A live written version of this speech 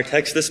Our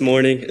text this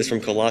morning is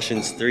from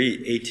Colossians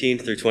 3:18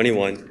 through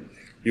 21.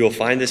 You will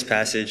find this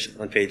passage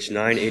on page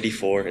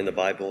 984 in the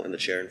Bible in the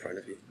chair in front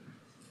of you.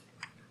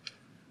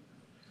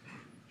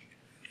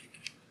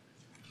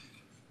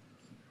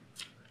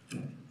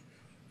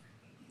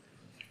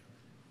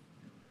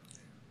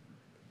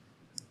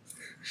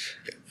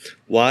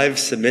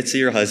 Wives, submit to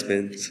your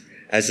husbands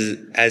as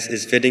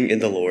is fitting in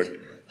the Lord.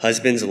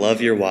 Husbands, love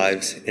your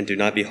wives and do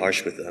not be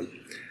harsh with them.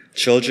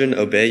 Children,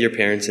 obey your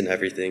parents in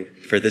everything,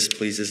 for this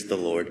pleases the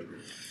Lord.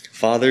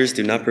 Fathers,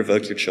 do not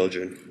provoke your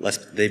children,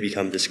 lest they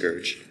become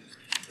discouraged.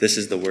 This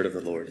is the word of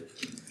the Lord.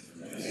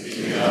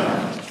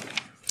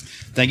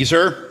 Thank you,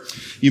 sir.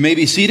 You may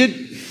be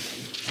seated.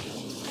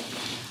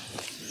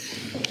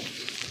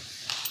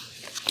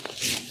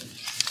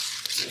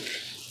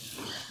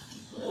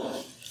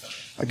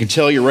 I can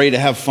tell you're ready to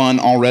have fun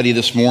already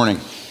this morning.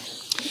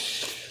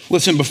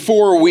 Listen,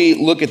 before we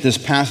look at this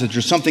passage,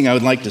 there's something I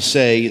would like to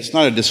say. It's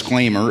not a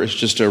disclaimer, it's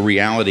just a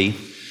reality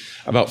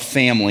about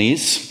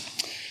families.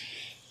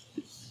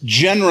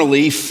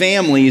 Generally,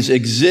 families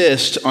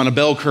exist on a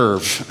bell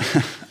curve.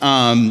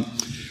 On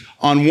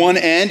one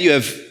end, you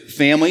have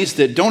families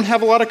that don't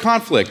have a lot of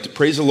conflict.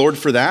 Praise the Lord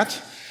for that.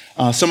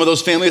 Some of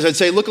those families, I'd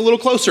say, look a little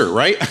closer,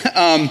 right?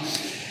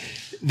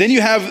 Then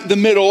you have the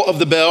middle of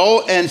the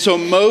bell, and so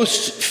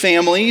most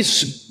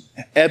families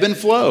ebb and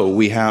flow.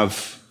 We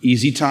have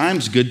easy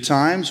times, good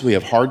times, we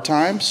have hard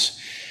times.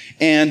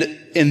 And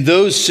in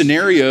those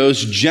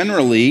scenarios,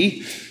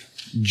 generally,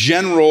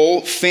 general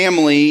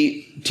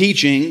family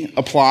teaching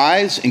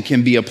applies and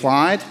can be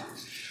applied.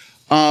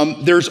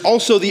 There's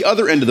also the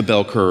other end of the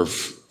bell curve,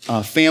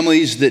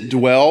 families that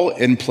dwell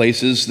in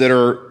places that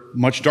are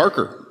much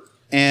darker.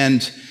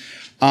 And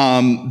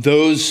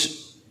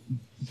those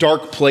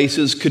dark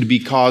places could be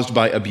caused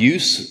by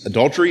abuse,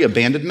 adultery,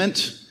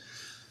 abandonment.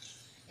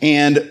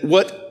 And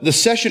what the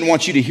session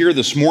wants you to hear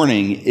this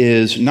morning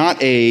is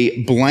not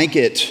a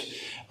blanket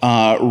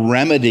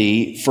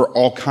remedy for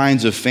all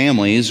kinds of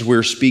families.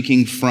 We're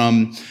speaking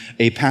from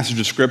a passage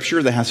of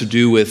scripture that has to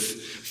do with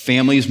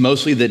families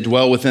mostly that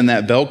dwell within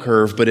that bell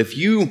curve. But if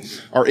you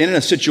are in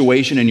a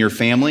situation in your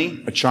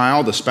family, a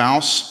child, a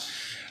spouse,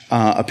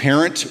 a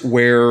parent,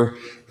 where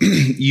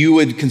you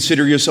would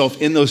consider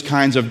yourself in those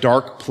kinds of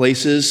dark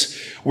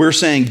places, we're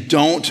saying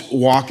don't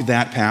walk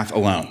that path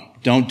alone.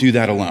 Don't do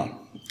that alone.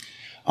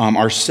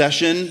 Our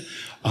session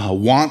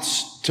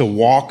wants to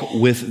walk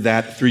with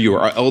that through you.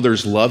 Our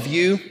elders love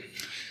you.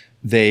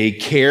 They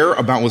care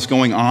about what's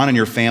going on in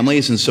your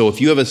families. And so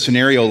if you have a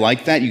scenario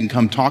like that, you can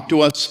come talk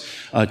to us,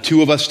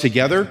 two of us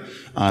together,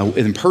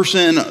 in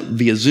person,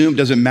 via Zoom,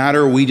 doesn't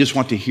matter. We just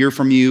want to hear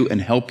from you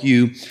and help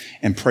you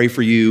and pray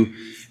for you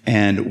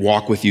and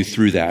walk with you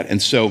through that.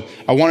 And so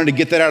I wanted to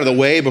get that out of the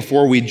way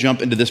before we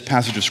jump into this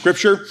passage of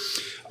scripture.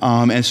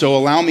 And so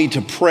allow me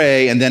to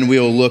pray, and then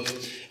we'll look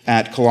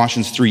at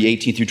Colossians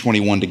 3:18 through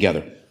 21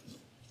 together.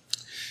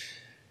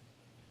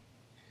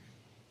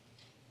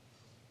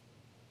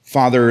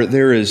 Father,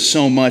 there is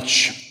so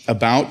much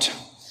about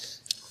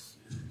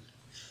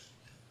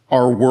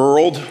our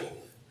world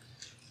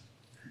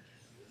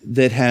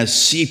that has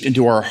seeped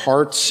into our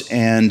hearts,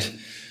 and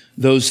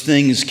those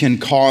things can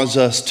cause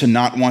us to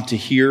not want to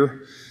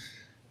hear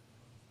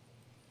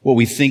what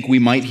we think we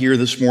might hear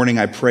this morning.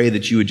 I pray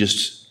that you would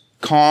just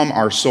calm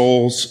our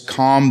souls,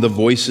 calm the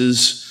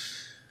voices,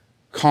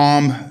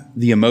 calm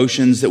the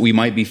emotions that we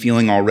might be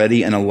feeling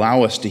already, and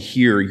allow us to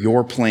hear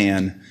your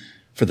plan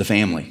for the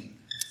family.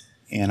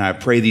 And I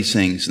pray these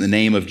things in the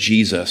name of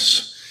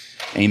Jesus.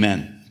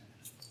 Amen.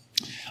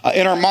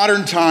 In our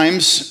modern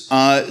times,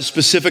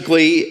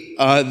 specifically,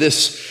 the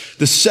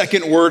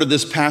second word of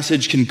this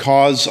passage can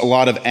cause a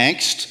lot of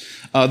angst.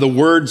 The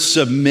word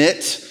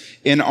submit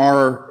in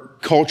our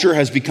culture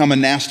has become a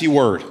nasty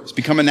word. It's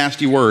become a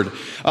nasty word.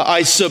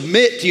 I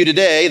submit to you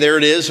today. There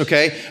it is.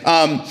 Okay.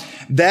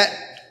 That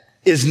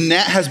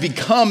has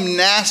become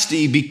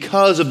nasty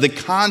because of the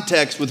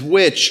context with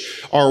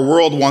which our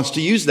world wants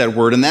to use that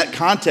word. And that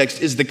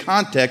context is the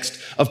context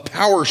of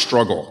power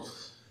struggle.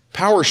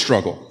 Power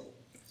struggle.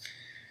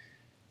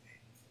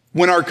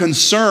 When our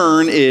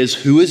concern is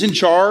who is in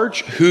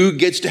charge, who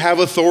gets to have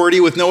authority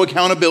with no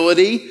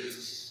accountability,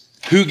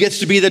 who gets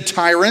to be the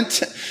tyrant,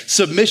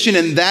 submission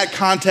in that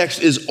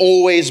context is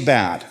always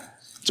bad.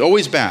 It's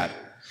always bad.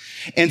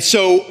 And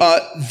so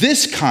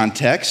this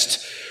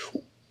context,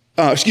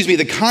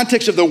 the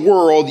context of the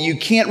world, you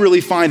can't really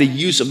find a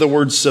use of the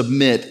word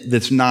submit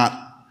that's not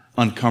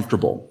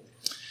uncomfortable.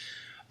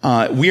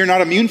 We are not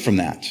immune from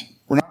that.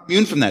 We're not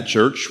immune from that,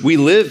 church. We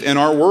live in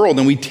our world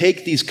and we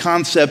take these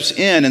concepts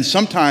in, and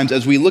sometimes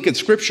as we look at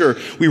scripture,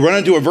 we run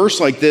into a verse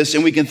like this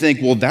and we can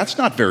think, well, that's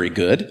not very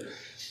good.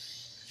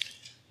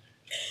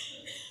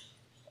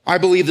 I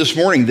believe this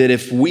morning that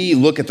if we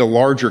look at the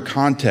larger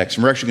context,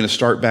 and we're actually going to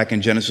start back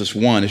in Genesis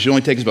 1. It should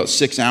only take us about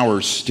 6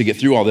 hours to get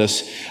through all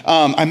this.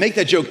 I make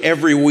that joke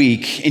every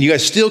week, and you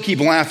guys still keep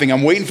laughing.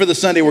 I'm waiting for the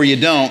Sunday where you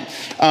don't.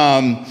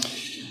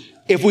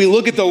 If we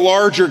look at the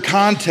larger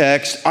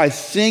context, I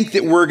think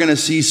that we're going to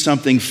see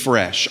something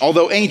fresh,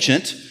 although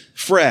ancient,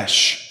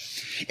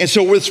 fresh. And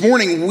so this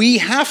morning, we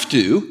have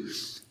to,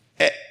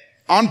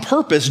 on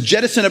purpose,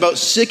 jettison about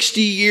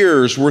 60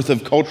 years worth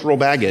of cultural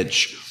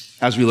baggage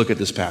as we look at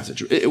this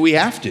passage. We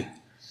have to.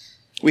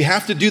 We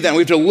have to do that. We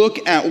have to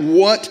look at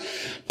what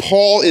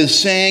Paul is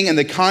saying in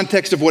the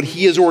context of what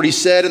he has already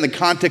said, in the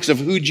context of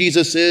who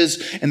Jesus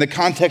is, in the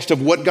context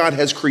of what God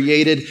has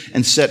created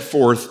and set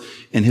forth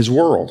in his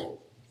world.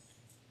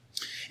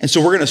 And so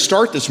we're going to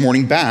start this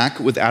morning back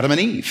with Adam and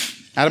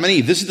Eve. Adam and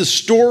Eve. This is the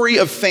story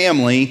of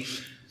family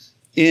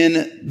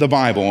in the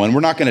Bible. And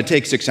we're not going to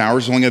take 6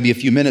 hours. It's only going to be a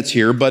few minutes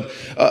here. But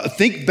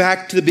think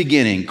back to the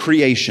beginning,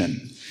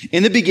 creation.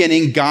 In the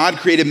beginning, God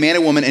created man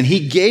and woman, and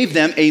he gave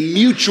them a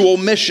mutual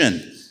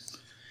mission.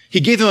 He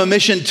gave them a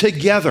mission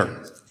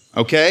together,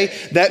 okay?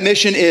 That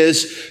mission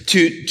is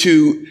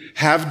to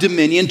have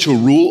dominion, to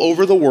rule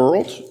over the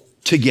world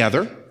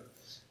together,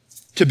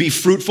 to be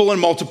fruitful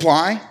and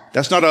multiply.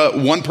 That's not a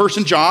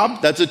one-person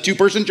job. That's a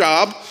two-person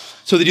job.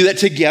 So they do that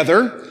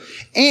together.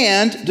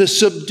 And to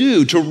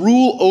subdue, to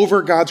rule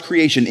over God's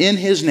creation in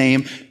his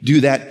name,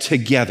 do that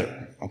together.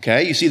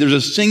 Okay, you see there's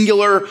a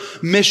singular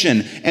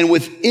mission, and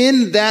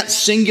within that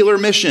singular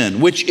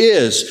mission, which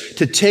is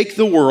to take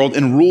the world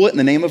and rule it in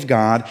the name of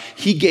God,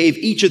 he gave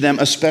each of them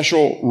a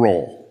special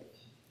role.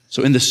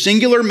 So in the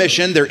singular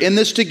mission, they're in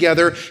this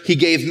together, he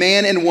gave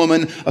man and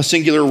woman a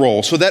singular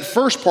role. So that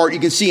first part you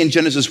can see in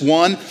Genesis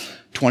 1,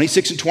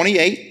 26 and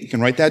 28. You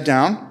can write that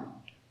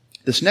down.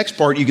 This next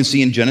part you can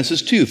see in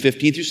Genesis 2,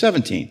 15 through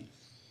 17.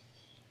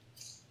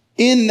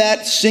 In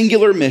that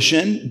singular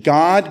mission,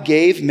 God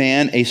gave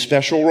man a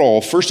special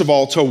role. First of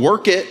all, to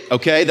work it,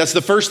 okay? That's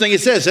the first thing it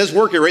says. It says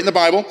work it right in the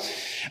Bible.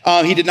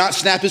 He did not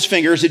snap his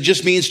fingers. It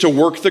just means to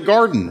work the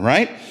garden,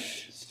 right?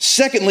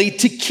 Secondly,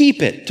 to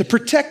keep it, to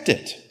protect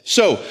it.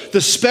 So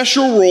the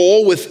special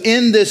role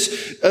within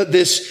this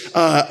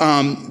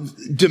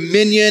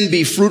dominion,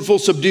 be fruitful,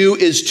 subdue,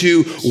 is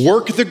to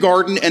work the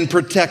garden and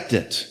protect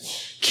it.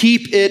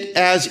 Keep it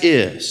as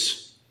is.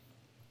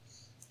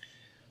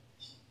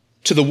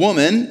 To the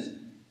woman,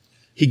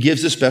 he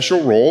gives the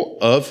special role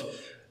of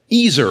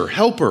easer,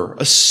 helper,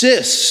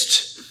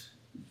 assist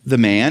the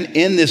man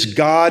in this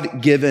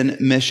God-given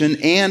mission,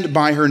 and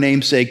by her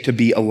namesake to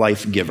be a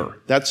life giver.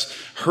 That's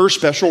her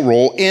special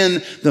role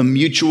in the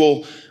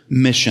mutual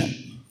mission.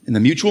 In the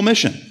mutual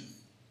mission.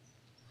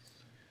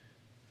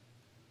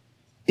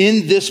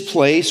 In this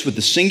place with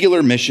the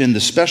singular mission, the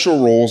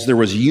special roles, there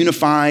was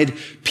unified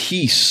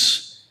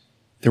peace.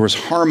 There was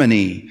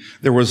harmony.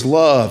 There was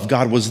love.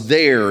 God was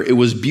there. It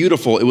was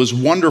beautiful. It was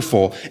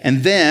wonderful.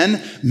 And then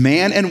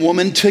man and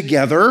woman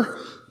together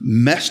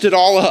messed it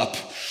all up.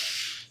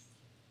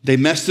 They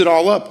messed it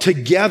all up.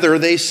 Together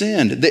they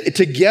sinned.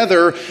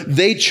 Together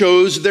they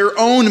chose their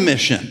own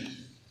mission.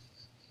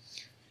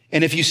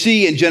 And if you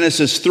see in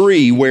Genesis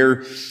 3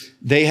 where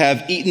they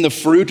have eaten the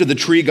fruit of the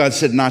tree God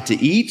said not to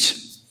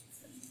eat,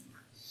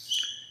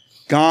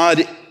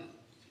 God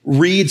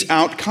reads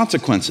out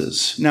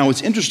consequences. Now,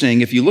 it's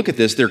interesting, if you look at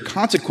this, their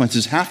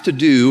consequences have to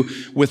do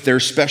with their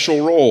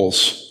special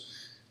roles.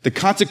 The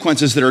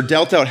consequences that are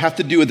dealt out have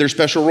to do with their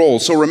special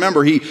roles. So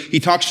remember, he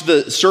talks to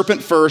the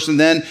serpent first,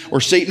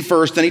 or Satan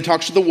first, then he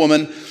talks to the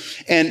woman.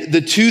 And the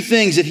two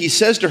things that he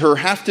says to her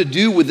have to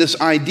do with this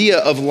idea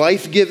of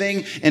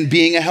life-giving and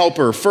being a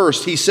helper.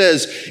 First, he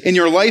says, in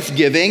your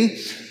life-giving,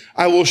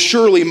 I will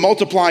surely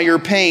multiply your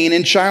pain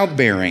in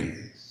childbearing.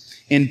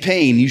 In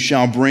pain you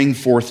shall bring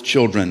forth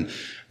children.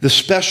 The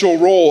special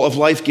role of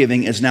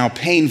life-giving is now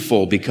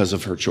painful because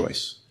of her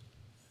choice.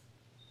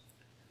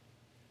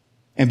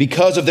 And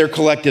because of their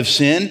collective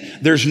sin,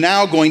 there's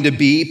now going to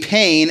be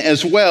pain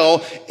as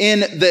well in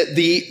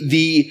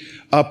the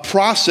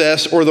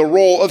process or the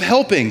role of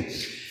helping.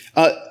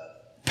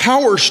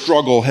 Power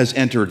struggle has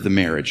entered the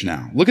marriage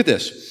now. Look at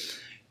this.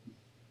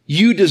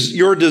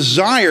 Your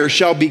desire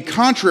shall be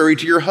contrary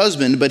to your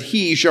husband, but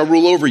he shall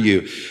rule over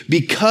you.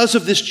 Because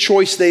of this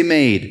choice they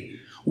made,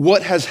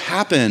 what has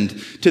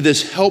happened to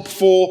this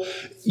helpful,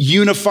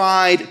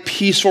 unified,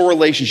 peaceful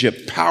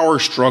relationship? Power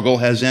struggle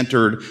has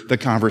entered the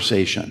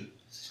conversation.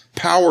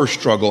 Power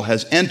struggle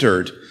has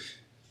entered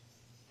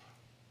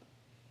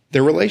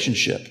their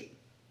relationship.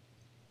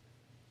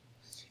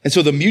 And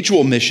so the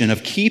mutual mission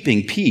of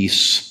keeping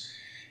peace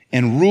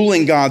and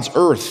ruling God's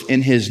earth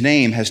in his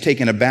name has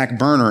taken a back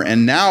burner.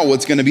 And now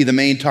what's going to be the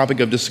main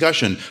topic of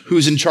discussion?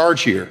 Who's in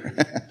charge here?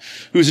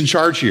 Who's in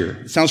charge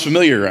here? It sounds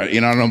familiar, right? I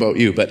don't know about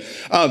you, but,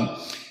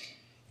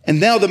 and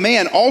now the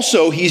man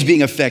also, he's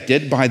being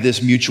affected by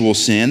this mutual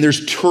sin.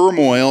 There's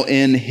turmoil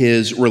in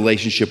his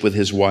relationship with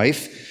his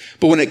wife.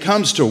 But when it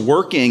comes to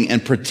working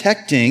and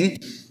protecting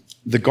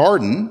the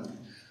garden,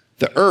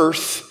 the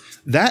earth,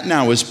 that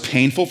now is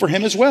painful for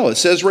him as well. It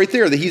says right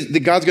there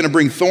that God's going to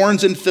bring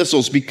thorns and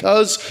thistles.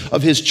 Because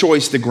of his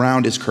choice, the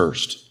ground is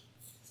cursed.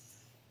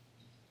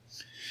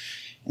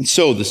 And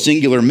so the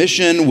singular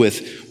mission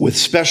with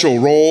special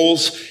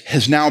roles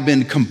has now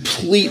been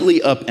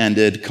completely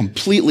upended,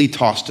 completely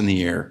tossed in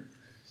the air.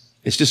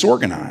 It's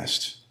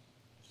disorganized.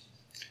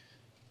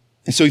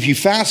 And so if you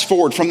fast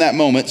forward from that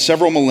moment,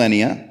 several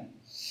millennia,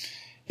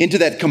 into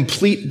that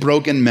complete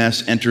broken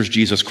mess enters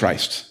Jesus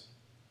Christ.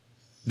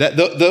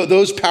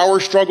 Those power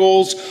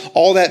struggles,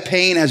 all that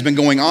pain has been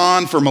going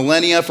on for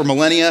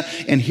millennia,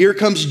 and here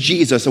comes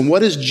Jesus. And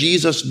what is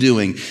Jesus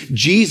doing?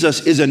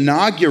 Jesus is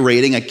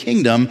inaugurating a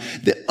kingdom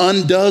that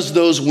undoes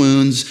those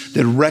wounds,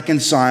 that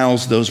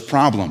reconciles those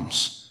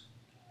problems.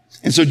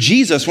 And so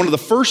Jesus, one of the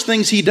first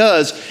things he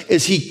does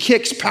is he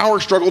kicks power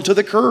struggle to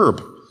the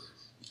curb.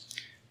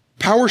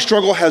 Power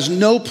struggle has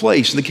no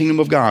place in the kingdom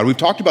of God. We've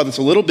talked about this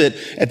a little bit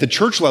at the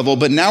church level,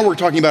 but now we're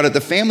talking about at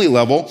the family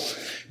level.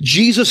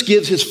 Jesus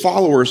gives his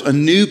followers a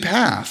new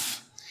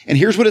path. And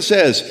here's what it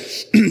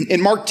says.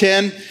 In Mark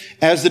 10,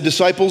 as the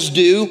disciples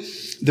do,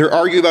 they're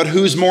arguing about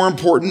who's more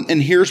important,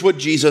 and here's what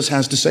Jesus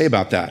has to say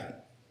about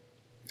that.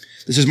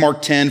 This is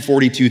Mark 10,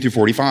 42 through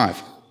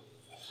 45.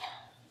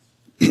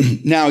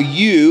 Now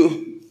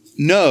you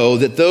know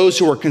that those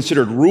who are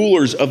considered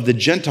rulers of the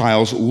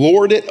Gentiles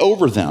lord it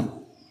over them,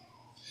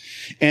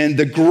 and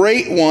the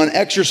great one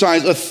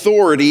exercise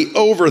authority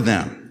over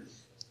them.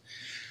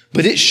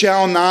 But it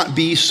shall not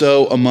be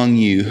so among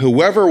you.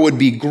 Whoever would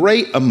be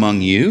great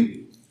among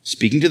you,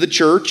 speaking to the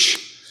church,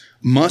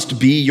 must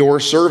be your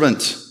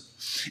servant.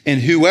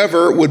 And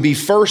whoever would be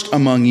first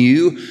among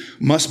you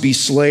must be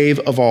slave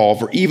of all.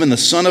 For even the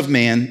Son of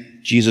Man,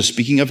 Jesus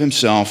speaking of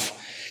himself,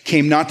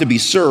 came not to be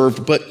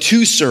served, but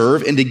to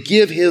serve and to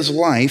give his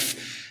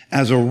life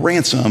as a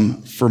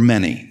ransom for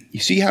many. You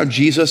see how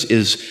Jesus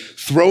is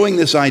throwing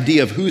this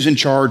idea of who's in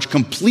charge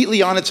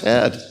completely on its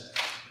head.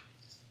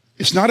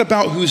 It's not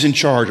about who's in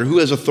charge or who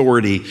has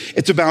authority.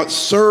 It's about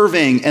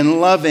serving and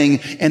loving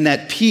and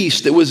that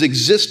peace that was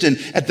existent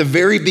at the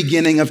very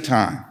beginning of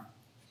time.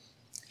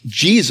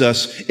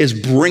 Jesus is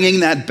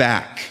bringing that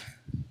back.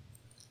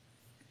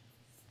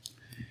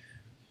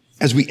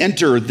 As we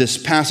enter this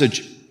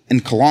passage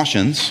in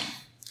Colossians,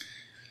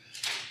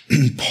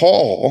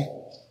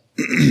 Paul,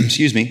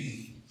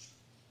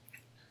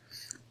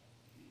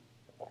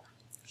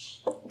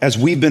 as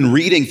we've been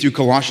reading through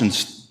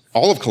Colossians,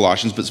 all of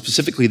Colossians, but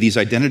specifically these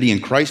identity in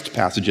Christ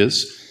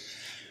passages,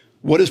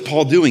 what is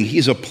Paul doing?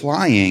 He's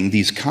applying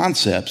these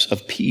concepts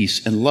of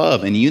peace and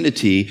love and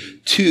unity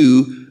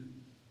to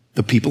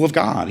the people of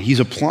God. He's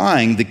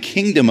applying the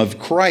kingdom of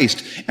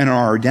Christ and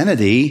our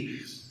identity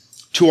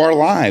to our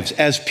lives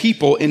as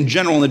people in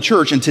general in the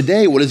church. And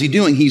today, what is he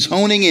doing? He's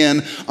honing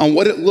in on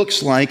what it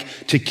looks like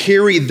to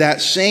carry that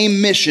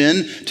same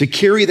mission, to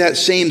carry that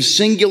same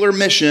singular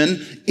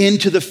mission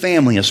into the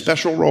family, a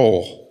special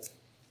role.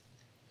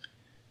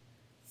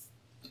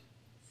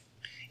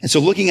 And so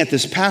looking at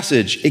this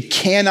passage, it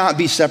cannot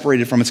be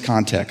separated from its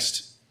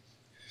context.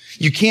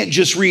 You can't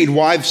just read,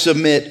 wives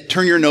submit,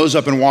 turn your nose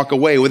up and walk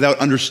away without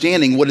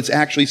understanding what it's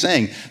actually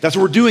saying. That's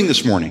what we're doing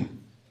this morning.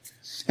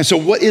 And so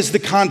what is the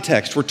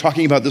context we're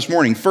talking about this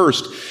morning?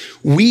 First,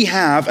 we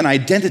have an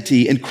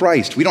identity in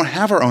Christ. We don't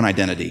have our own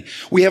identity.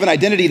 We have an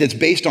identity that's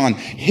based on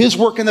his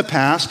work in the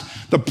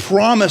past, the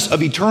promise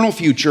of eternal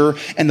future,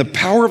 and the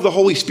power of the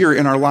Holy Spirit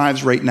in our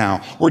lives right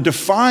now. We're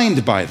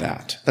defined by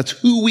that. That's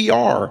who we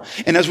are.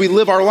 And as we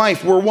live our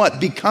life, we're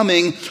what?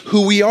 Becoming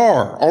who we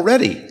are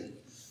already.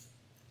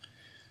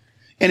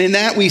 And in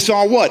that we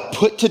saw what?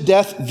 Put to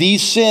death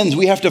these sins.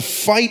 We have to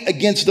fight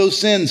against those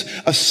sins,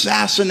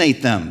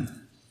 assassinate them,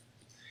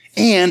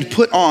 and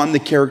put on the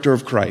character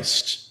of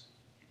Christ.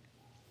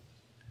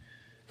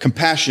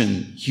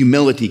 Compassion,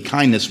 humility,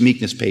 kindness,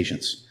 meekness,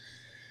 patience.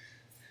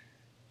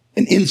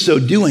 And in so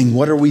doing,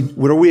 what are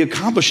we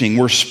accomplishing?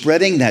 We're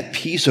spreading that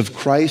peace of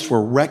Christ.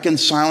 We're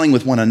reconciling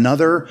with one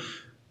another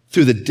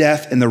through the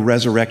death and the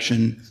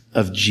resurrection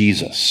of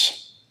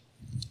Jesus.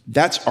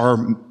 That's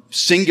our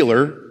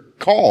singular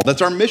call.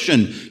 That's our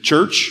mission,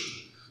 church.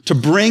 To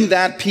bring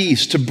that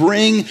peace, to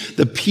bring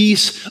the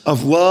peace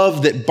of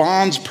love that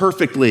bonds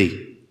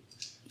perfectly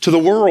to the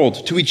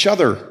world, to each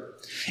other.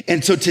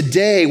 And so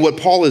today, what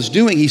Paul is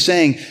doing, he's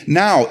saying,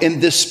 now in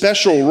this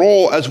special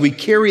role, as we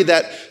carry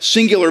that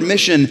singular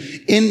mission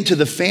into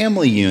the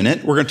family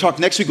unit, we're going to talk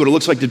next week what it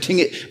looks like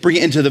to bring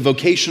it into the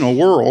vocational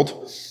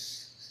world.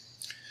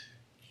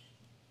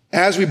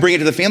 As we bring it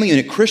to the family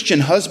unit, Christian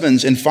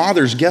husbands and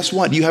fathers, guess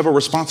what? You have a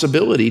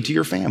responsibility to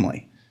your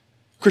family.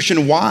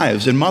 Christian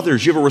wives and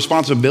mothers, you have a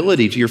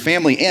responsibility to your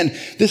family. And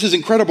this is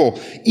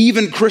incredible.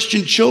 Even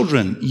Christian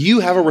children,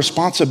 you have a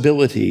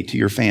responsibility to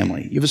your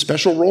family. You have a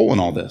special role in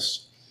all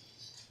this.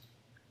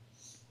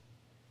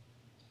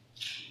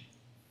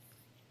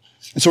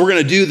 And so what we're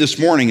going to do this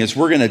morning is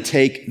we're going to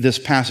take this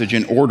passage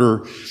in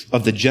order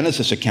of the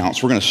Genesis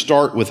accounts. We're going to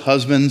start with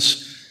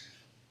husbands,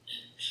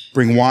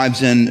 bring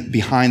wives in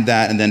behind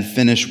that, and then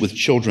finish with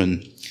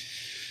children.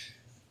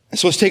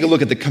 So let's take a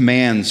look at the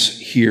commands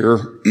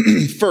here.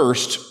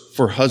 First,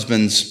 for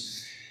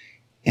husbands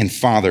and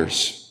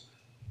fathers.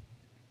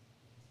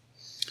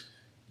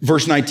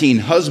 Verse 19,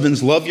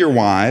 husbands, love your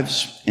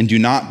wives and do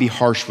not be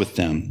harsh with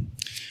them.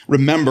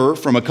 Remember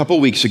from a couple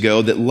weeks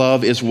ago that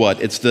love is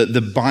what? It's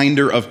the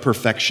binder of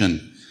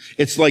perfection.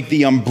 It's like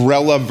the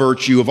umbrella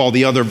virtue of all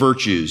the other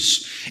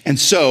virtues. And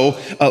so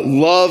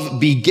love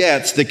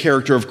begets the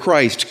character of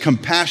Christ: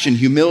 compassion,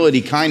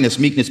 humility, kindness,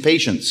 meekness,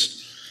 patience.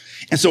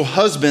 And so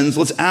husbands,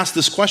 let's ask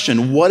this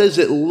question. What does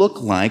it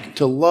look like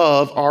to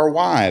love our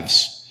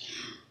wives?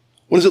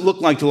 What does it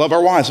look like to love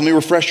our wives? Let me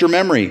refresh your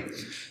memory.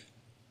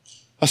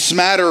 A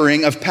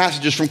smattering of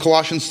passages from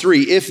Colossians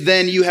 3. If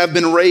then you have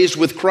been raised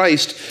with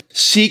Christ,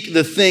 seek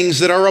the things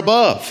that are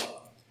above.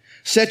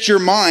 Set your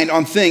mind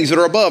on things that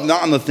are above,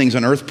 not on the things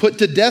on earth. Put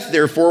to death,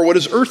 therefore, what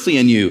is earthly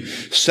in you.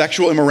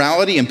 Sexual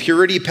immorality,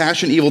 impurity,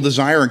 passion, evil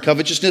desire, and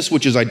covetousness,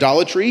 which is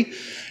idolatry.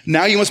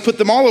 Now you must put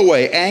them all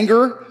away.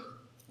 Anger,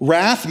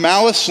 wrath,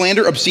 malice,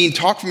 slander, obscene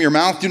talk from your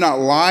mouth. Do not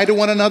lie to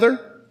one another,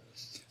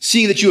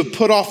 seeing that you have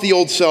put off the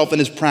old self and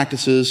his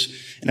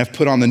practices and have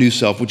put on the new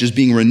self, which is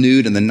being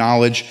renewed in the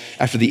knowledge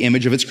after the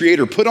image of its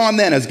creator. Put on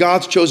then, as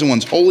God's chosen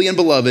ones, holy and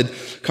beloved,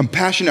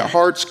 compassionate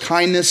hearts,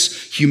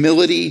 kindness,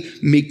 humility,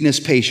 meekness,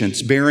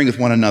 patience, bearing with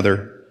one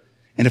another.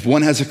 And if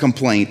one has a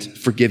complaint,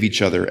 forgive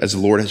each other as the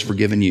Lord has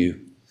forgiven you.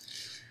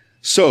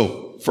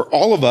 So, for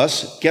all of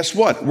us, guess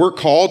what? We're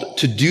called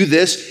to do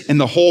this in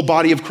the whole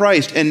body of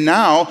Christ. And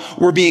now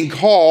we're being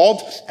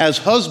called as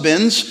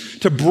husbands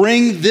to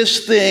bring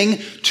this thing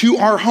to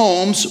our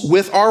homes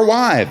with our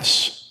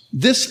wives.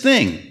 This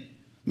thing,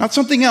 not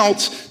something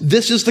else.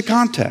 This is the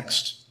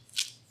context.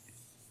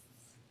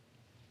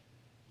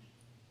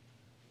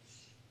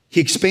 He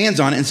expands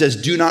on it and says,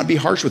 do not be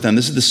harsh with them.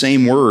 This is the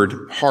same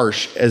word,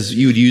 harsh, as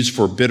you would use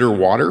for bitter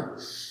water.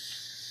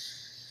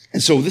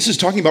 And so this is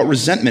talking about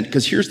resentment,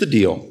 because here's the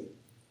deal.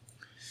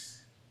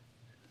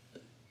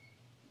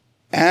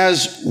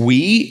 As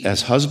we,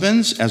 as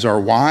husbands, as our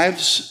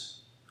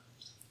wives,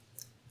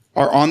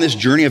 are on this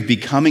journey of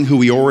becoming who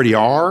we already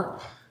are,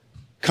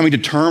 coming to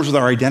terms with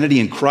our identity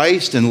in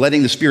Christ and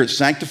letting the Spirit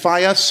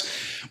sanctify us,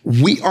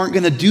 we aren't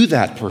going to do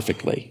that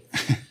perfectly.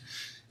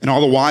 And all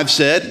the wives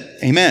said,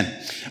 amen.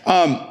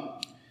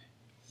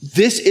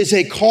 This is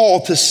a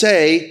call to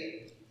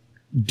say,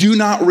 do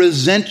not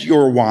resent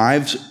your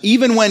wives,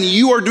 even when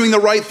you are doing the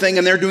right thing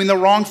and they're doing the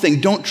wrong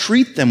thing. Don't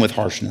treat them with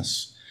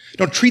harshness.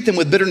 Don't treat them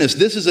with bitterness.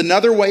 This is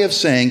another way of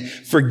saying,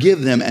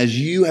 forgive them as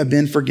you have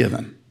been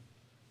forgiven.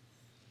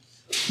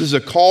 This is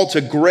a call to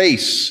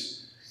grace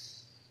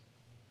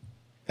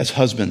as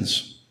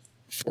husbands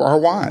for our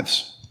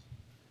wives.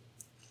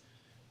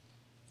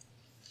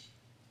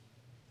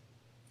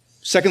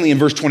 Secondly, in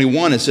verse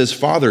 21, it says,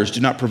 fathers,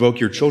 do not provoke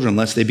your children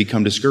lest they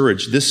become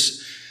discouraged.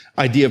 This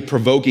idea of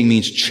provoking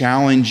means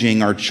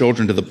challenging our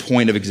children to the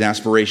point of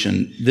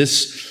exasperation.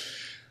 This,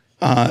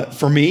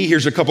 for me,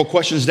 here's a couple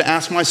questions to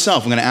ask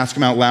myself. I'm going to ask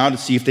them out loud to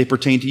see if they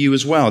pertain to you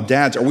as well.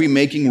 Dads, are we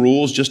making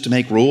rules just to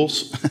make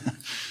rules?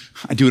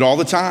 I do it all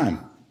the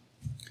time.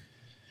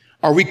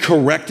 Are we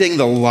correcting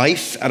the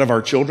life out of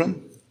our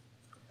children?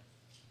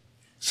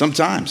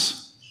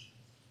 Sometimes.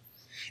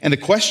 And the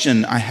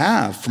question I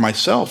have for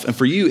myself and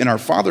for you in our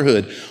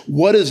fatherhood,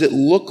 what does it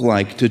look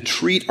like to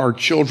treat our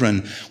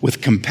children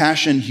with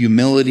compassion,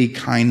 humility,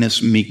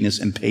 kindness, meekness,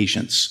 and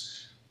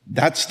patience?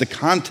 That's the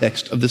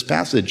context of this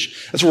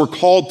passage. That's what we're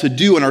called to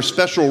do in our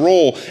special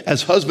role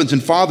as husbands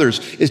and fathers,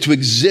 is to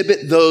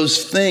exhibit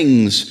those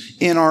things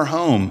in our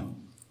home.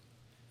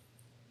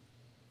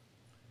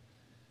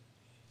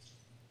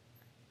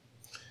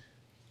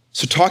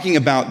 So talking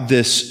about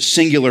this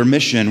singular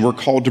mission, we're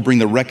called to bring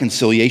the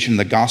reconciliation of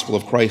the gospel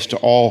of Christ to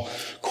all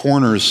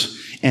corners.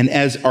 And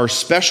as our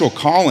special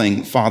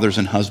calling, fathers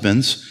and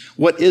husbands,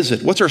 what is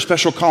it? What's our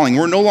special calling?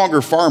 We're no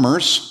longer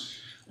farmers.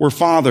 We're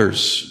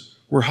fathers.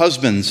 We're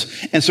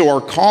husbands. And so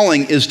our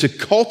calling is to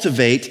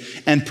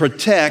cultivate and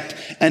protect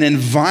an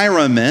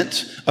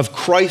environment of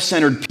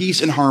Christ-centered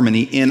peace and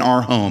harmony in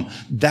our home.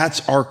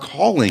 That's our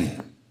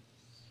calling.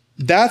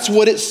 That's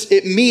what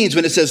it means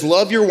when it says,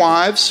 love your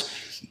wives,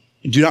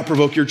 do not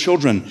provoke your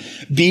children.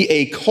 Be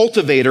a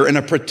cultivator and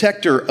a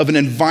protector of an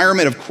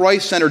environment of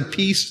Christ-centered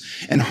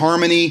peace and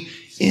harmony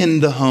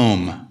in the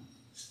home.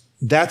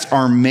 That's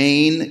our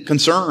main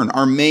concern,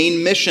 our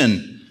main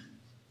mission.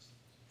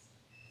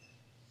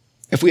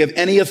 If we have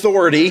any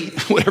authority,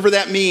 whatever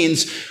that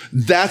means,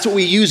 that's what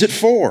we use it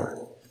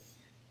for.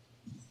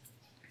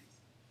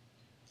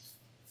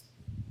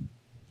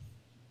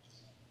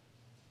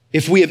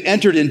 If we have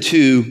entered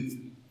into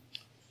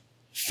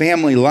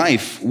family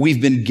life,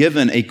 we've been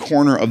given a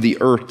corner of the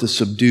earth to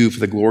subdue for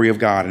the glory of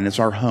God, and it's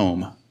our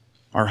home.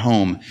 Our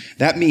home.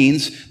 That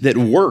means that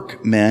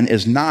work, men,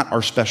 is not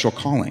our special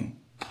calling.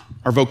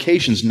 Our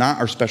vocation's not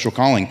our special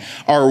calling.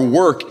 Our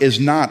work is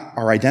not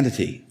our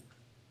identity.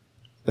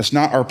 That's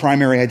not our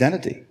primary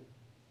identity.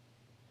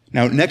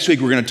 Now, next week,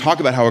 we're going to talk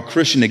about how a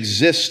Christian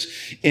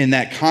exists in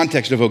that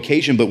context of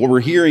vocation, but what we're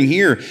hearing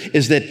here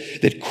is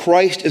that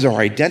Christ is our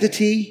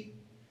identity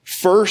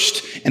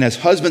first, and as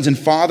husbands and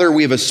father,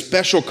 we have a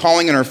special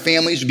calling in our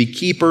families to be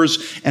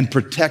keepers and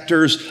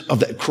protectors of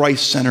that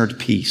Christ-centered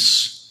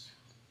peace.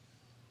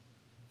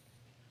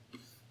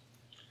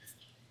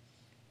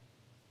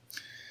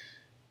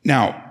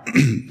 Now,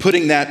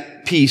 putting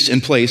that peace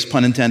in place,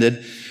 pun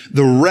intended,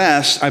 The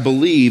rest, I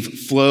believe,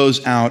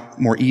 flows out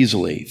more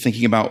easily,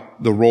 thinking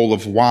about the role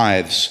of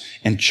wives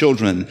and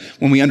children,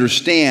 when we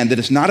understand that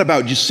it's not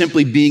about just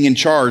simply being in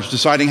charge,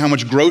 deciding how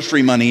much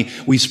grocery money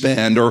we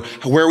spend or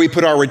where we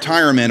put our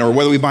retirement or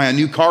whether we buy a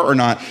new car or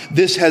not.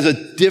 This has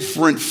a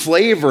different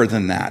flavor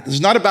than that. This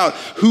is not about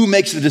who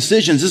makes the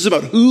decisions. This is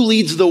about who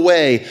leads the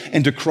way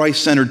into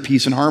Christ-centered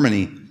peace and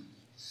harmony.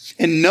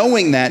 And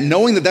knowing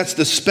that that's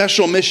the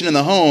special mission in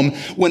the home,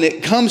 when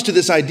it comes to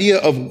this idea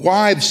of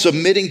wives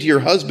submitting to your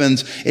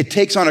husbands, it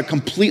takes on a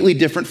completely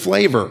different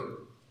flavor.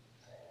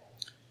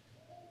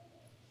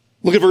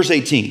 Look at verse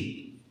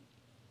 18.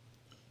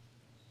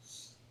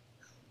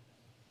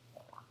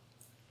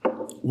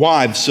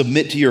 Wives,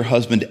 submit to your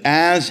husband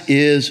as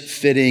is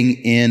fitting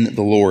in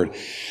the Lord.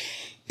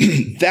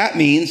 That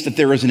means that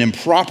there is an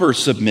improper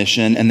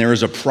submission and there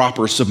is a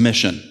proper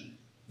submission.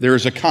 There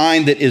is a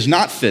kind that is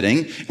not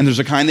fitting, and there's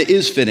a kind that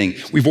is fitting.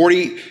 We've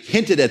already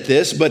hinted at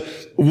this, but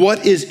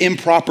what is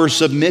improper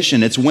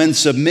submission? It's when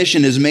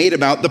submission is made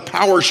about the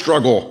power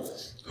struggle.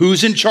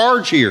 Who's in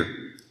charge here?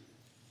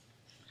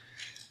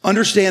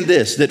 Understand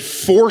this, that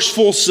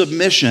forceful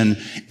submission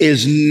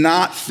is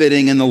not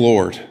fitting in the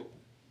Lord.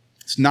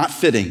 It's not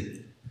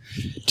fitting.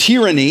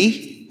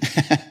 Tyranny,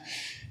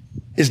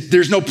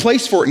 there's no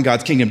place for it in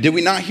God's kingdom. Did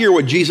we not hear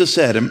what Jesus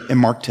said in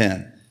Mark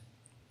 10?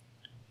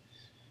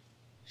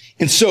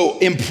 And so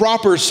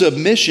improper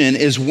submission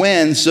is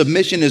when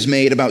submission is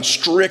made about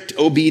strict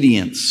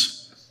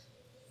obedience.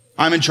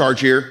 I'm in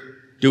charge here.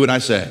 Do what I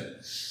say.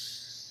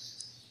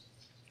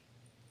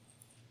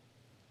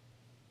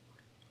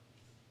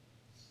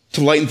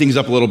 To lighten things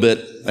up a little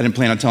bit, I didn't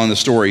plan on telling this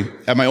story.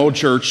 At my old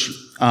church,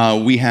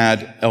 we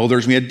had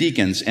elders, we had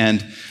deacons,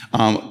 and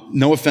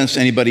no offense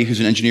to anybody who's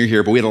an engineer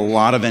here, but we had a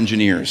lot of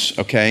engineers,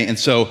 okay? And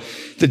so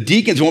the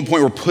deacons at one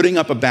point were putting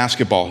up a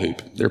basketball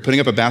hoop. They were putting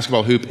up a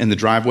basketball hoop in the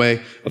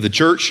driveway of the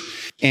church,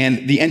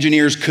 and the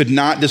engineers could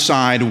not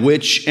decide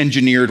which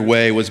engineered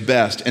way was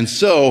best. And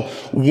so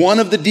one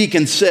of the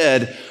deacons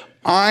said,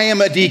 I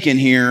am a deacon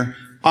here.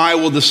 I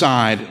will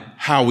decide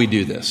how we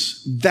do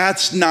this.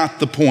 That's not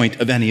the point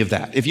of any of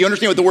that. If you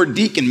understand what the word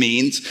deacon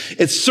means,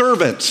 it's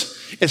servant.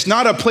 It's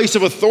not a place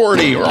of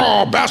authority or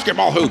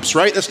basketball hoops,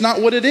 right? That's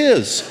not what it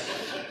is.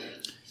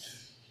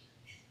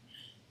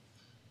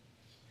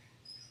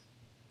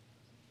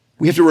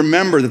 We have to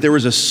remember that there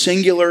was a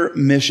singular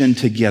mission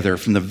together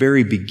from the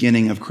very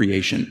beginning of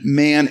creation.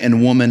 Man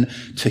and woman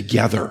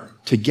together.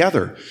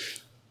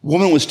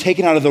 Woman was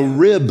taken out of the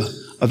rib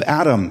of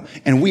Adam,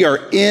 and we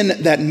are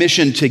in that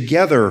mission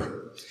together.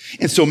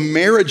 And so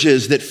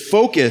marriages that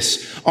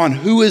focus on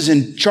who is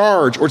in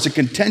charge, or it's a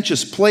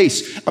contentious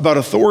place about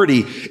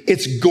authority,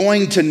 it's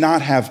going to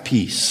not have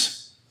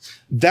peace.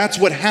 That's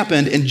what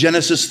happened in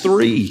Genesis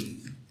 3.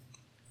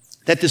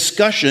 That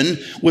discussion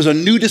was a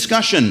new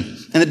discussion,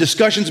 and the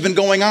discussion's been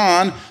going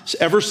on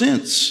ever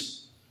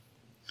since.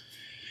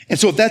 And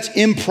so if that's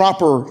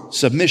improper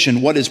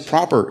submission, what is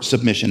proper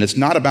submission? It's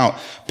not about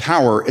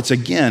power. It's,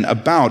 again,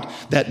 about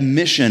that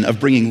mission of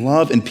bringing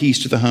love and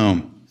peace to the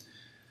home.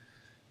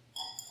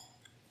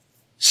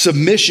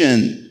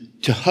 Submission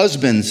to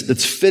husbands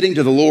that's fitting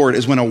to the Lord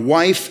is when a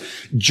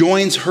wife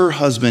joins her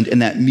husband in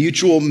that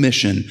mutual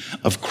mission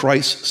of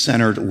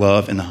Christ-centered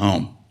love in the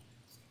home.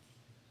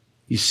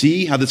 You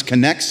see how this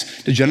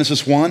connects to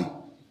Genesis 1?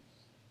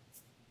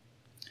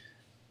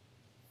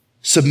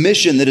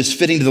 Submission that is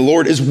fitting to the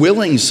Lord is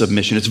willing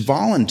submission. It's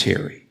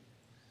voluntary.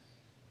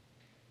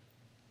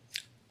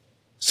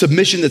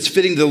 Submission that's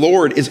fitting to the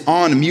Lord is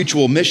on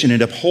mutual mission.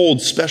 It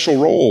upholds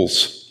special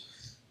roles.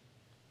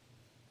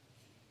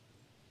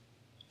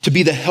 To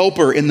be the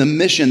helper in the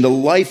mission, the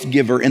life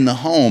giver in the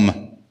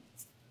home.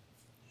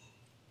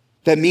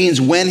 That means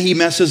when he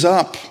messes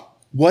up,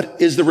 what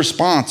is the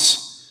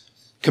response?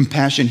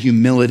 Compassion,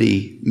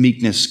 humility,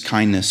 meekness,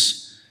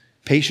 kindness,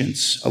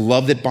 patience, a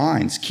love that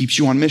binds, keeps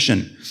you on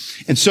mission.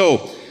 And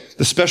so,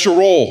 the special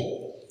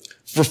role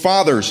for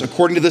fathers,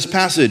 according to this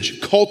passage,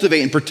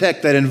 cultivate and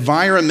protect that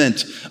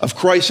environment of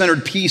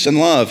Christ-centered peace and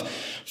love.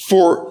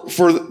 For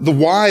the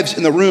wives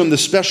in the room, the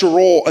special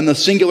role and the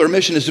singular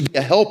mission is to be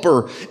a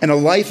helper and a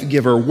life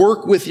giver.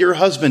 Work with your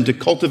husband to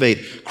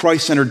cultivate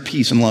Christ-centered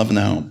peace and love in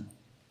the home.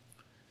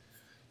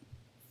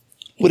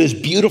 What is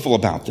beautiful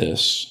about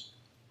this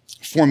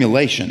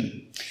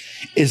formulation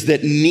is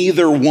that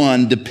neither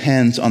one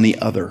depends on the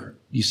other.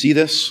 You see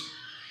this?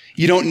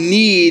 You don't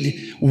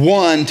need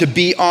one to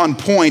be on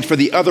point for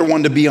the other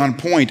one to be on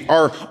point.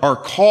 Our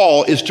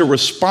call is to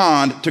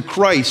respond to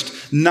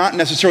Christ, not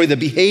necessarily the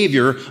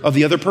behavior of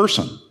the other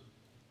person.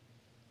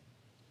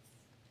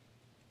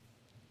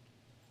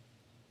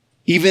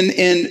 Even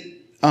in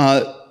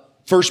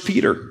 1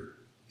 Peter,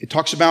 it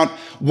talks about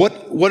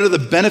what are the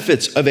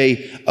benefits of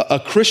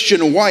a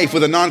Christian wife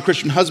with a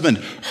non-Christian husband.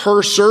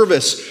 Her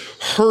service,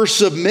 her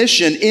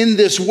submission in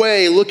this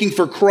way, looking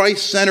for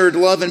Christ-centered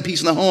love and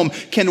peace in the home,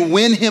 can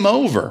win him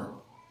over.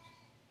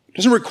 It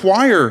doesn't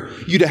require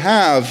you to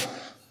have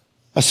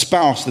a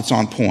spouse that's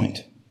on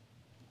point.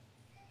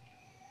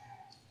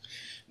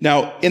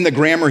 Now, in the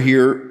grammar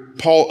here,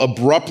 Paul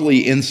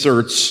abruptly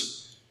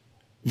inserts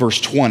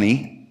verse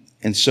 20.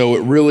 And so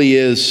it really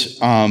is,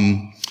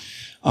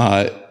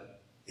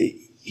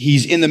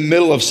 he's in the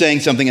middle of saying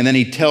something, and then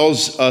he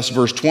tells us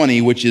verse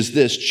 20, which is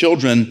this: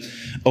 children,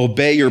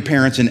 obey your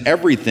parents in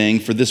everything,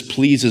 for this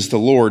pleases the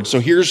Lord. So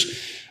here's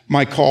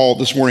my call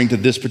this morning to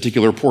this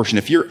particular portion.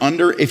 If you're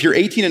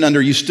 18 and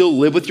under, you still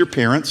live with your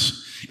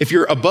parents. If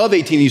you're above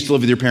 18 and you still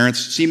live with your parents,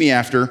 see me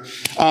after.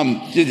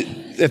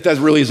 If that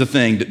really is a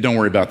thing, don't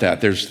worry about that.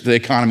 The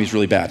economy's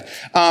really bad.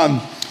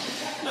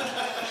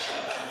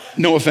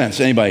 No offense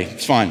to anybody.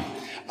 It's fine.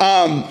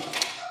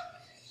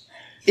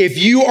 If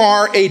you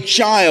are a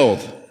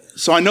child,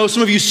 so I know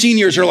some of you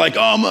seniors are like, oh,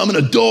 I'm an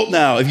adult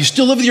now. If you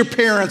still live with your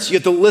parents, you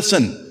have to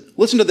listen.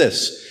 Listen to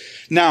this.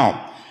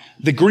 Now,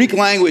 the Greek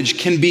language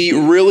can be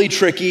really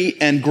tricky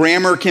and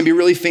grammar can be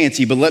really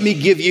fancy, but let me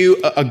give you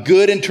a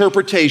good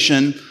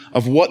interpretation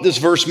of what this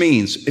verse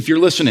means. If you're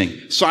listening,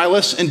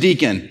 Silas and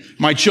Deacon,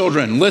 my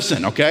children,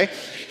 listen, okay?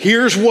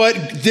 Here's what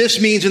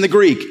this means in the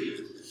Greek.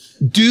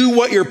 Do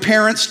what your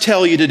parents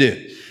tell you to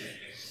do.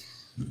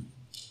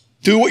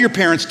 Do what your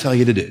parents tell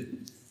you to do.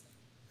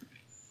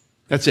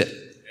 That's it.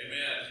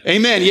 Amen.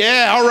 Amen.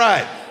 Yeah, all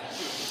right.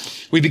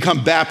 We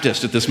become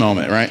Baptist at this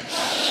moment, right?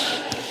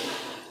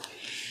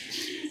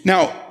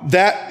 Now,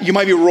 that you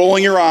might be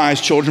rolling your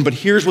eyes, children, but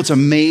here's what's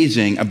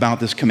amazing about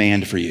this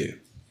command for you.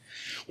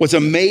 What's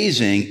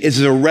amazing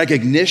is a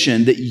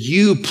recognition that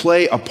you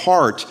play a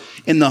part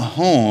in the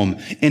home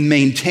in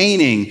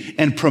maintaining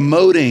and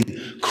promoting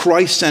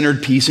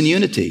Christ-centered peace and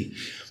unity.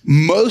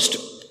 Most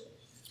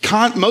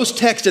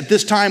texts at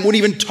this time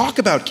wouldn't even talk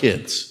about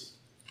kids.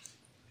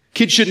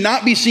 Kids should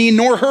not be seen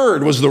nor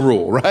heard was the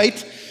rule,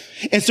 right?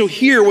 And so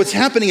here what's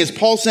happening is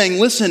Paul's saying,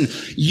 listen,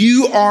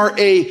 you are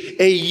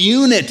a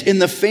unit in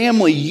the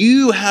family.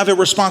 You have a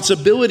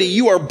responsibility.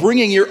 You are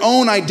bringing your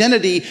own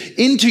identity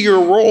into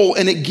your role,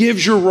 and it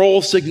gives your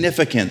role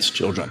significance,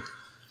 children.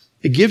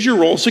 It gives your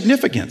role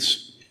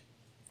significance.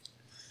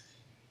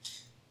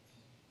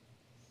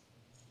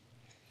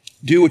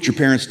 Do what your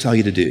parents tell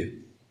you to do.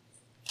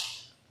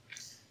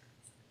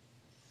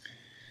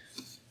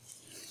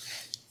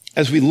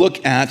 As we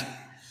look at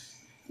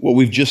what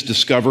we've just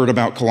discovered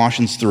about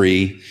Colossians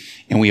 3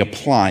 and we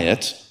apply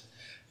it,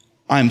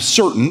 I'm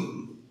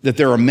certain that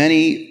there are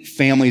many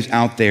families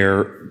out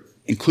there,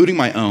 including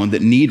my own,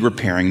 that need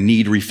repairing,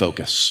 need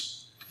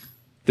refocus.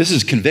 This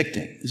is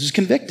convicting. This is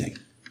convicting.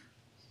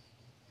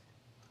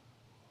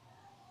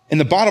 And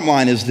the bottom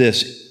line is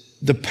this: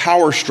 the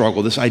power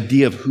struggle, this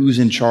idea of who's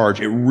in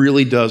charge, it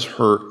really does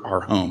hurt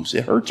our homes.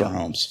 It hurts our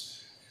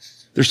homes.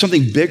 There's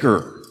something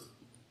bigger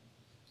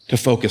to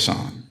focus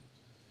on.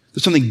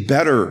 There's something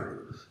better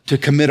to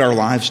commit our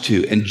lives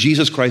to. And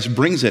Jesus Christ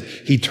brings it.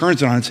 He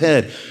turns it on its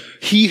head.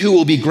 He who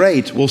will be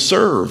great will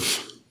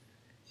serve.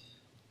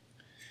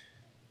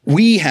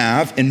 We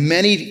have, in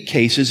many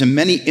cases, in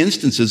many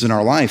instances in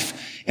our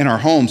life, in our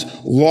homes,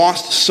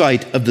 lost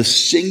sight of the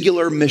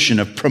singular mission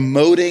of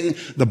promoting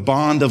the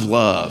bond of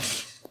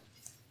love.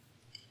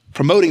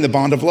 Promoting the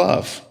bond of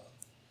love.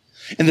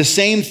 And the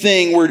same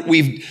thing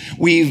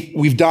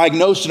we've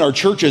diagnosed in our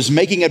churches,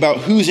 making it about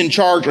who's in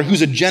charge or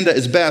whose agenda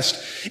is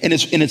best, and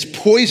it's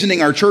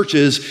poisoning our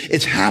churches.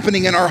 It's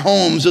happening in our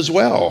homes as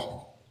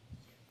well.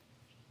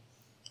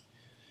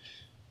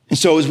 And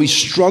so as we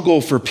struggle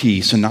for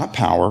peace and not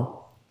power,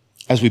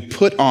 as we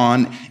put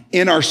on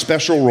in our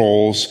special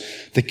roles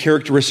the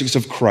characteristics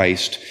of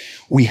Christ,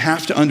 we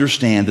have to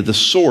understand that the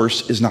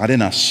source is not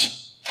in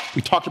us.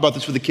 We talked about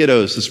this with the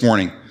kiddos this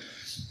morning.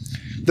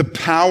 The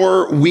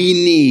power we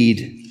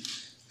need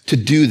to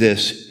do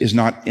this is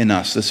not in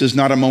us. This is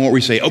not a moment where we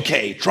say,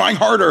 okay, trying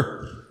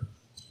harder.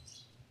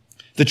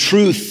 The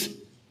truth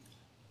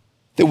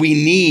that we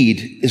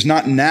need is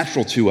not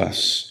natural to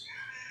us.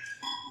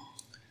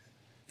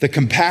 The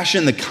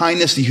compassion, the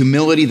kindness, the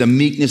humility, the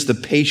meekness, the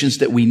patience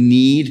that we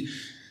need,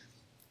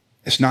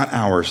 it's not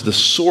ours. The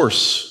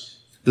source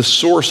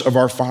of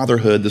our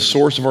fatherhood, the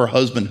source of our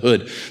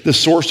husbandhood, the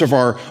source of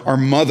our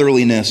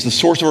motherliness, the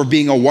source of our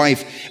being a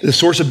wife, the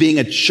source of being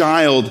a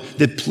child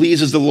that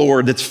pleases the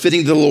Lord, that's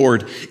fitting to the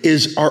Lord,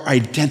 is our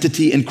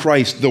identity in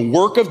Christ. The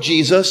work of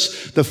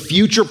Jesus, the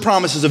future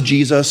promises of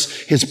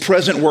Jesus, his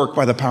present work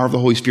by the power of the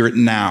Holy Spirit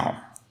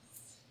now.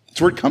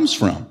 That's where it comes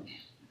from.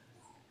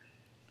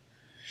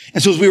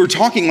 And so as we were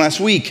talking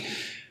last week,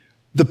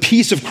 the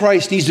peace of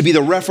Christ needs to be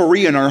the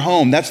referee in our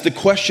home. That's the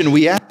question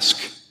we ask.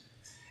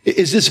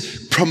 Is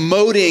this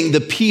promoting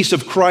the peace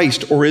of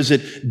Christ, or is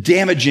it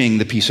damaging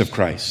the peace of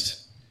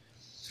Christ?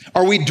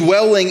 Are we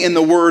dwelling in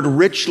the word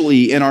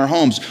richly in our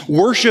homes?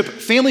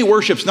 Family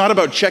worship's not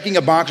about checking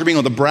a box or being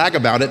able to brag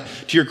about it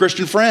to your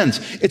Christian friends.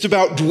 It's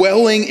about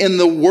dwelling in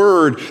the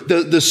word,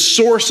 the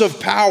source of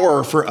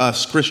power for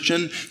us,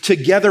 Christian,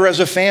 together as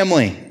a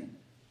family.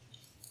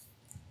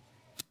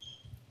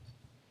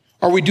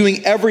 Are we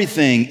doing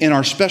everything in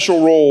our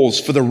special roles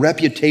for the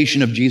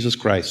reputation of Jesus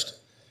Christ?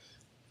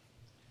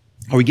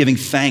 Are we giving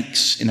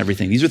thanks in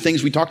everything? These are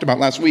things we talked about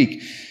last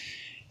week.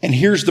 And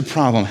here's the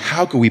problem.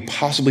 How could we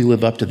possibly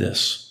live up to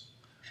this?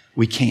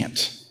 We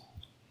can't.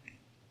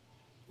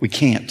 We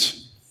can't.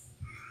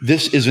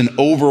 This is an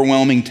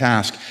overwhelming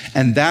task,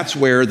 and that's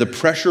where the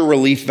pressure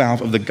relief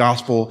valve of the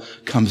gospel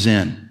comes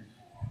in.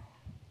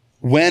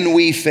 When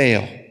we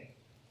fail,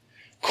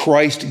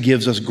 Christ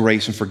gives us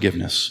grace and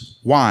forgiveness.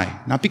 Why?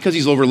 Not because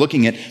he's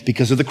overlooking it,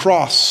 because of the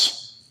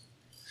cross.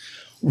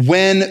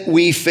 When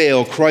we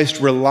fail, Christ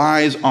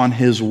relies on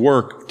his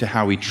work to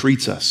how he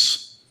treats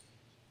us.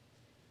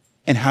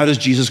 And how does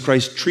Jesus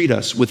Christ treat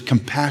us? With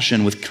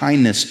compassion, with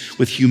kindness,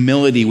 with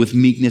humility, with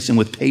meekness, and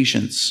with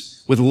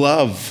patience, with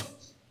love.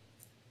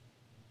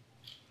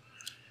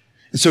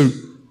 And so,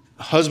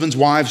 husbands,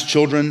 wives,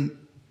 children,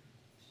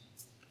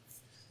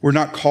 we're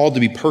not called to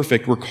be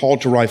perfect. We're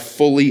called to rely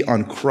fully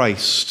on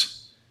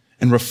Christ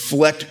and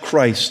reflect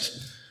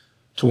Christ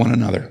to one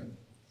another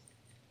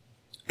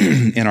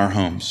in our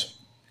homes.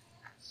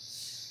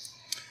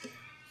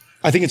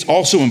 I think it's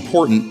also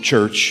important,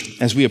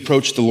 church, as we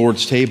approach the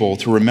Lord's table,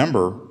 to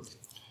remember,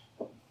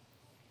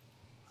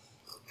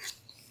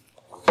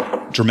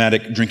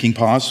 dramatic drinking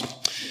pause,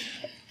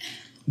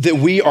 that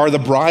we are the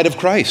bride of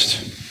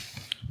Christ.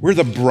 We're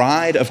the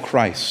bride of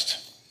Christ.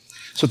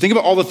 So think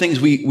about all the things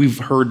we've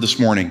heard this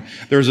morning.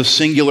 There's a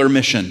singular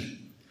mission.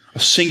 A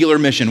singular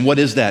mission. What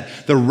is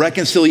that? The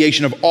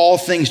reconciliation of all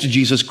things to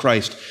Jesus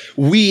Christ.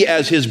 We,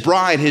 as his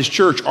bride, his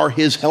church, are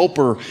his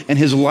helper and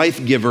his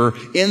life giver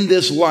in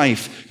this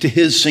life to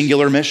his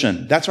singular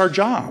mission. That's our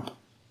job.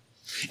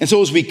 And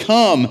so as we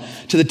come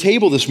to the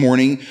table this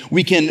morning,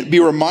 we can be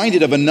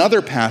reminded of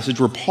another passage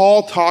where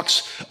Paul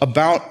talks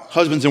about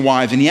husbands and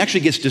wives, and he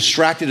actually gets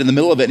distracted in the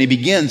middle of it, and he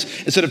begins,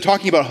 instead of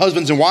talking about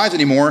husbands and wives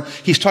anymore,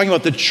 he's talking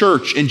about the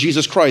church in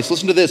Jesus Christ.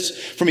 Listen to this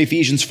from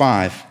Ephesians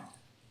 5.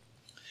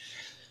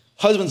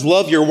 Husbands,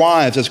 love your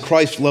wives as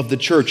Christ loved the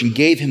church and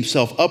gave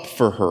himself up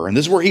for her. And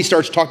this is where he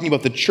starts talking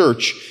about the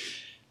church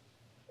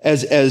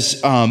as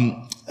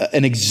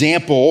an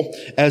example,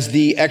 as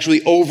the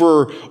actually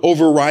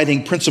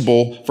overriding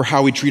principle for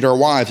how we treat our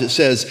wives. It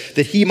says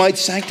that he might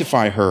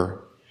sanctify her,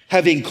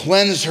 having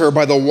cleansed her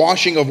by the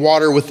washing of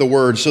water with the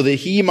word, so that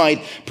he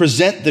might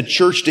present the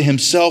church to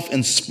himself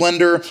in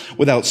splendor,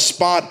 without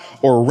spot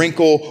or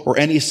wrinkle or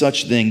any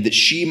such thing, that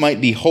she might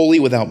be holy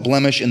without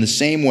blemish. In the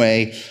same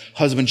way,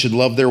 husbands should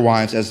love their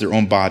wives as their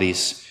own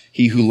bodies.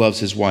 He who loves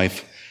his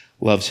wife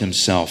loves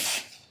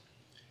himself.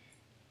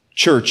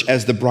 Church,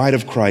 as the bride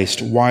of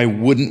Christ, why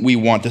wouldn't we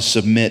want to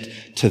submit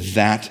to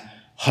that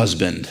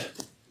husband?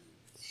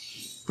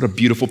 What a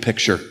beautiful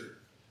picture.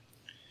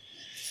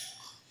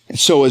 And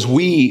so as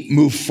we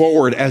move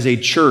forward as a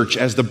church,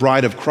 as the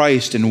bride of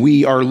Christ, and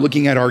we are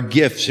looking at our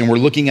gifts and we're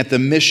looking at the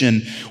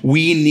mission,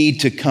 we need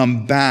to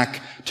come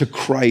back to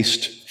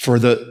Christ for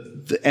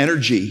the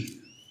energy,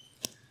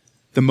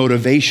 the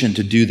motivation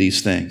to do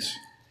these things.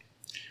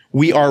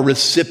 We are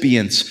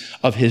recipients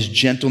of his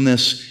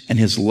gentleness and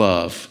his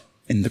love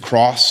in the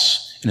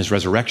cross and his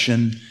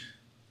resurrection.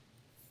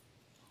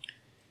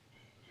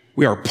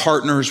 We are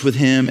partners with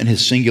him in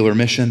his singular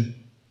mission.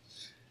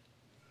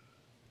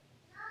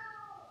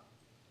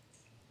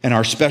 And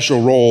our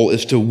special role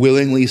is to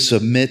willingly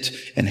submit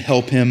and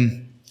help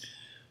him.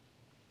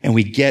 And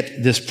we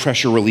get this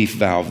pressure relief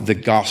valve, the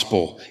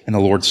gospel, and the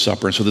Lord's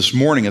Supper. And so this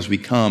morning as we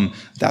come,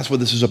 that's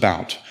what this is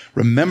about.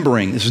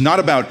 Remembering, this is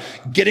not about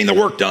getting the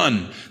work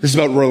done. This is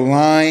about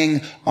relying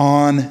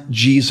on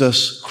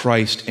Jesus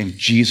Christ and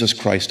Jesus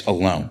Christ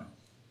alone.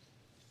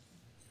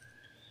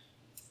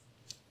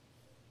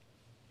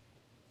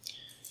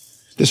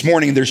 This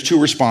morning, there's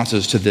two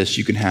responses to this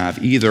you can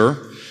have. Either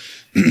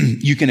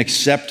you can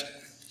accept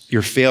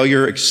your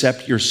failure,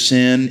 accept your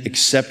sin,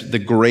 accept the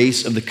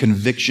grace of the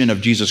conviction of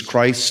Jesus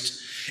Christ,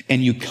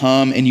 and you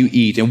come and you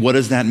eat. And what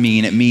does that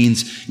mean? It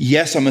means,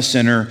 yes, I'm a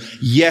sinner.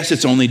 Yes,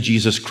 it's only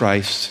Jesus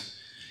Christ.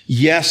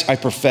 Yes, I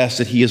profess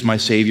that he is my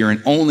Savior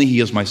and only he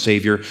is my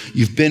Savior.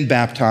 You've been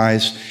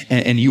baptized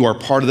and you are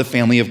part of the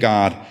family of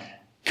God.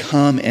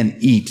 Come and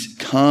eat.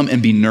 Come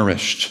and be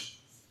nourished.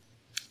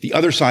 The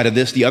other side of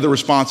this, the other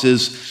response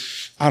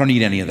is, I don't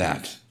need any of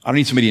that. I don't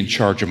need somebody in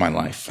charge of my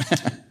life.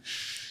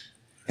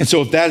 And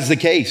so if that is the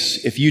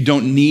case, if you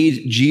don't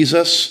need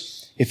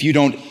Jesus, if you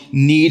don't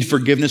need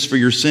forgiveness for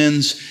your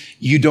sins,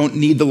 you don't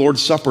need the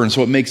Lord's Supper. And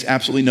so it makes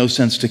absolutely no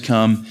sense to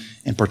come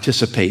and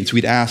participate. So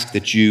we'd ask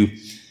that you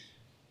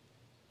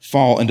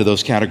fall into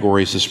those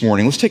categories this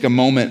morning. Let's take a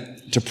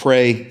moment to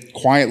pray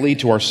quietly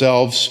to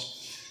ourselves.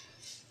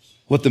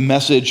 Let the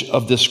message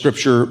of this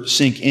scripture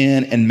sink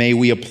in, and may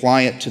we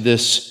apply it to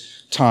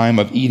this time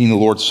of eating the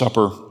Lord's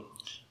Supper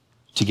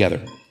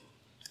together.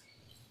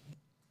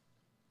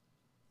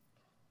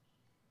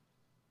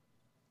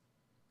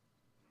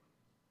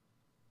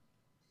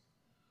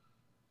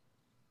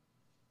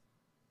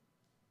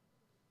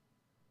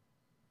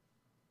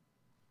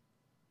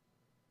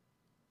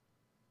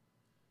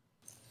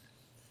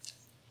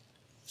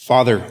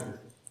 Father,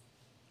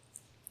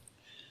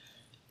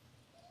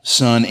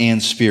 Son,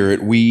 and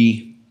Spirit,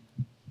 we,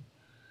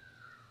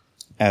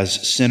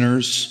 as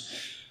sinners,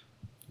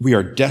 we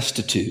are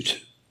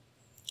destitute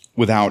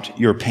without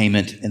your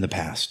payment in the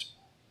past.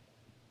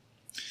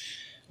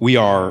 We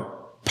are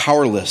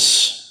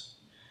powerless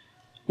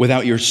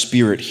without your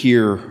Spirit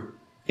here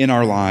in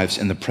our lives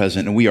in the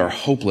present, and we are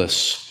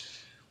hopeless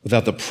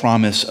without the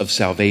promise of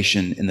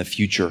salvation in the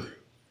future.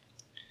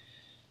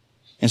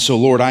 And so,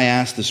 Lord, I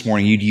ask this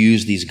morning you'd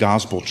use these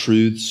gospel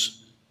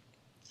truths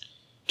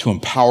to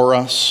empower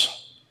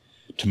us,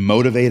 to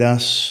motivate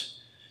us,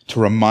 to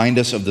remind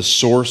us of the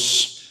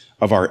source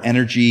of our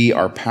energy,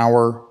 our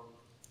power,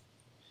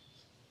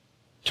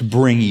 to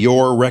bring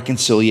your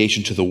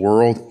reconciliation to the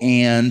world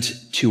and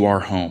to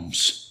our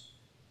homes.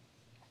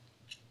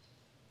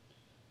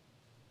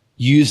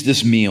 Use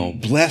this meal,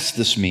 bless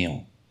this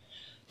meal,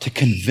 to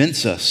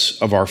convince us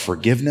of our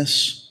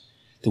forgiveness,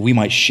 that we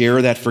might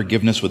share that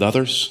forgiveness with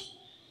others.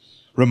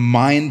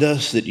 Remind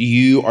us that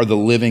you are the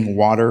living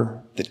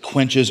water that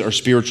quenches our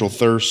spiritual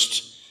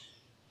thirst,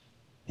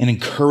 and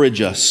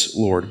encourage us,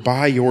 Lord,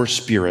 by your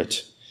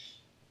Spirit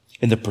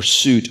in the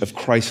pursuit of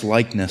Christ's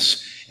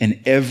likeness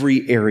in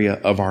every area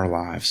of our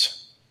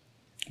lives.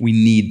 We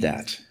need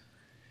that,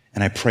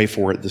 and I pray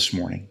for it this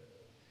morning.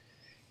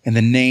 In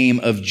the name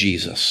of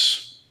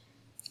Jesus,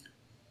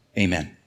 amen.